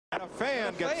A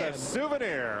fan gets a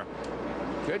souvenir.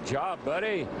 Good job,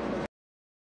 buddy.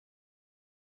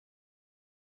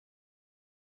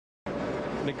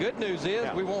 And the good news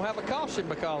is we won't have a caution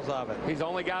because of it. He's the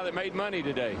only guy that made money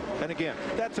today. And again,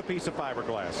 that's a piece of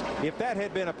fiberglass. If that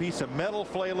had been a piece of metal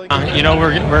flailing... You know,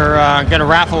 we're going to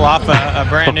raffle off a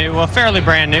brand new, well, fairly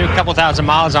brand new, a couple thousand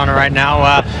miles on it right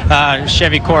now,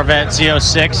 Chevy Corvette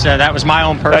Z06. That was my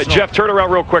own personal... Jeff, turn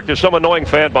around real quick. There's some annoying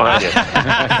fan behind you.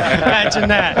 Imagine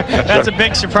that. That's a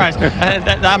big surprise.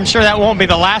 I'm sure that won't be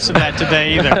the last of that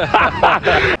today either.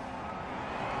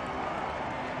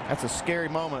 That's a scary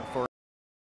moment for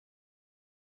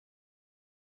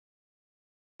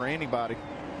anybody.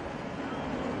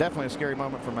 Definitely a scary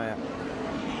moment for Matt.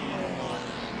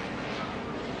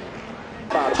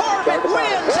 Harvick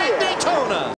wins at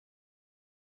Daytona.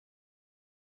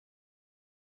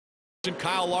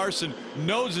 Kyle Larson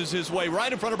noses his way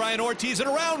right in front of Brian Ortiz, and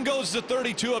around goes the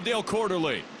 32 of Dale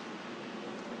Quarterly.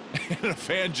 And a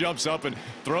fan jumps up and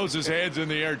throws his hands in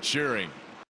the air cheering.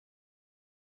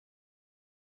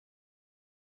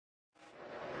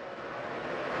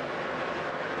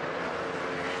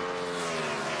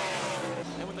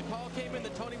 Came in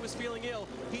that Tony was feeling ill,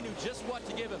 he knew just what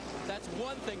to give him. That's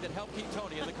one thing that helped keep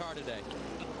Tony in the car today.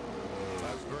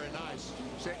 That's very nice.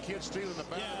 Is that kid stealing the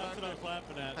battle? Yeah, that's what I'm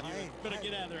clapping at. You better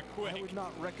get out of there quick. I would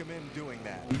not recommend doing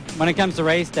that. When it comes to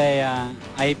race day,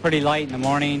 I eat pretty light in the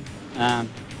morning.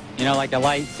 You know, like a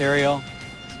light cereal,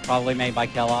 probably made by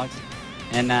Kellogg's.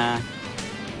 And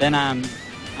then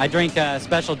I drink a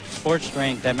special sports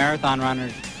drink that marathon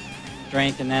runners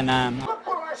drink, and then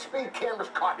speed cameras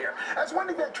caught here. As one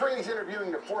event trainee is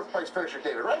interviewing the fourth-place finisher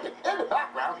David Reagan, in the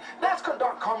background,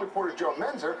 NASCAR.com reporter Joe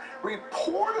Menzer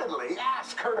reportedly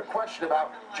asked Kurt a question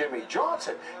about Jimmy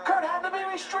Johnson. Kurt had to be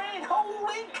restrained.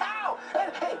 Holy cow!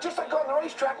 And hey, just like on the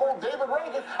racetrack, old David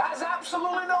Reagan has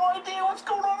absolutely no idea what's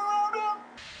going on around him.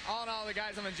 All in all, the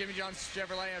guys on the Jimmy Johnson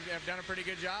Chevrolet have done a pretty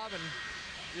good job, and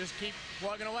just keep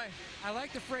plugging away. I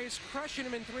like the phrase crushing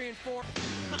him in 3 and 4.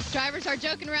 Drivers are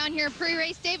joking around here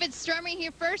pre-race. David Strummy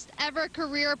here, first ever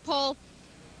career pole.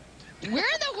 Where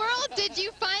in the world did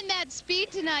you find that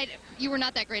speed tonight? You were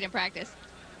not that great in practice.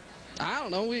 I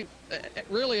don't know. We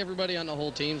really, everybody on the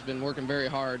whole team's been working very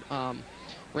hard.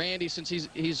 Randy, since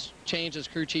he's changed as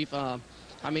crew chief, I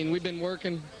mean, we've been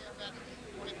working.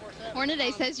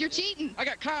 Hornaday says you're cheating. I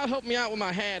got Kyle helping me out with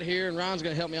my hat here, and Ron's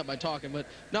going to help me out by talking. But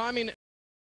no, I mean,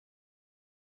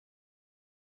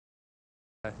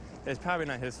 it's probably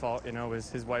not his fault, you know.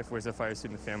 His wife wears a fire suit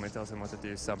in the family, tells him what to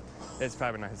do, so it's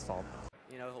probably not his fault.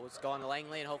 You know, let's go on to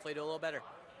Langley and hopefully do a little better.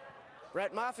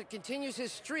 Brett Moffitt continues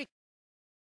his streak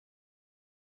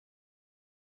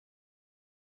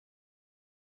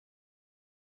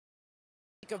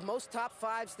of most top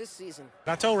fives this season.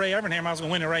 I told Ray Evernham I was going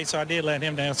to win the race, so I did let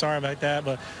him down. Sorry about that.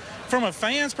 But from a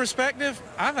fan's perspective,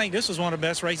 I think this was one of the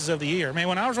best races of the year. I mean,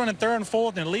 when I was running third and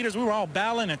fourth and the leaders, we were all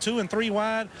battling and 2 and 3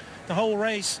 wide the whole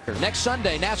race. Next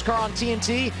Sunday, NASCAR on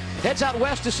TNT heads out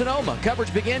west to Sonoma.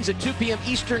 Coverage begins at 2 p.m.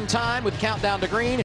 Eastern Time with Countdown to Green.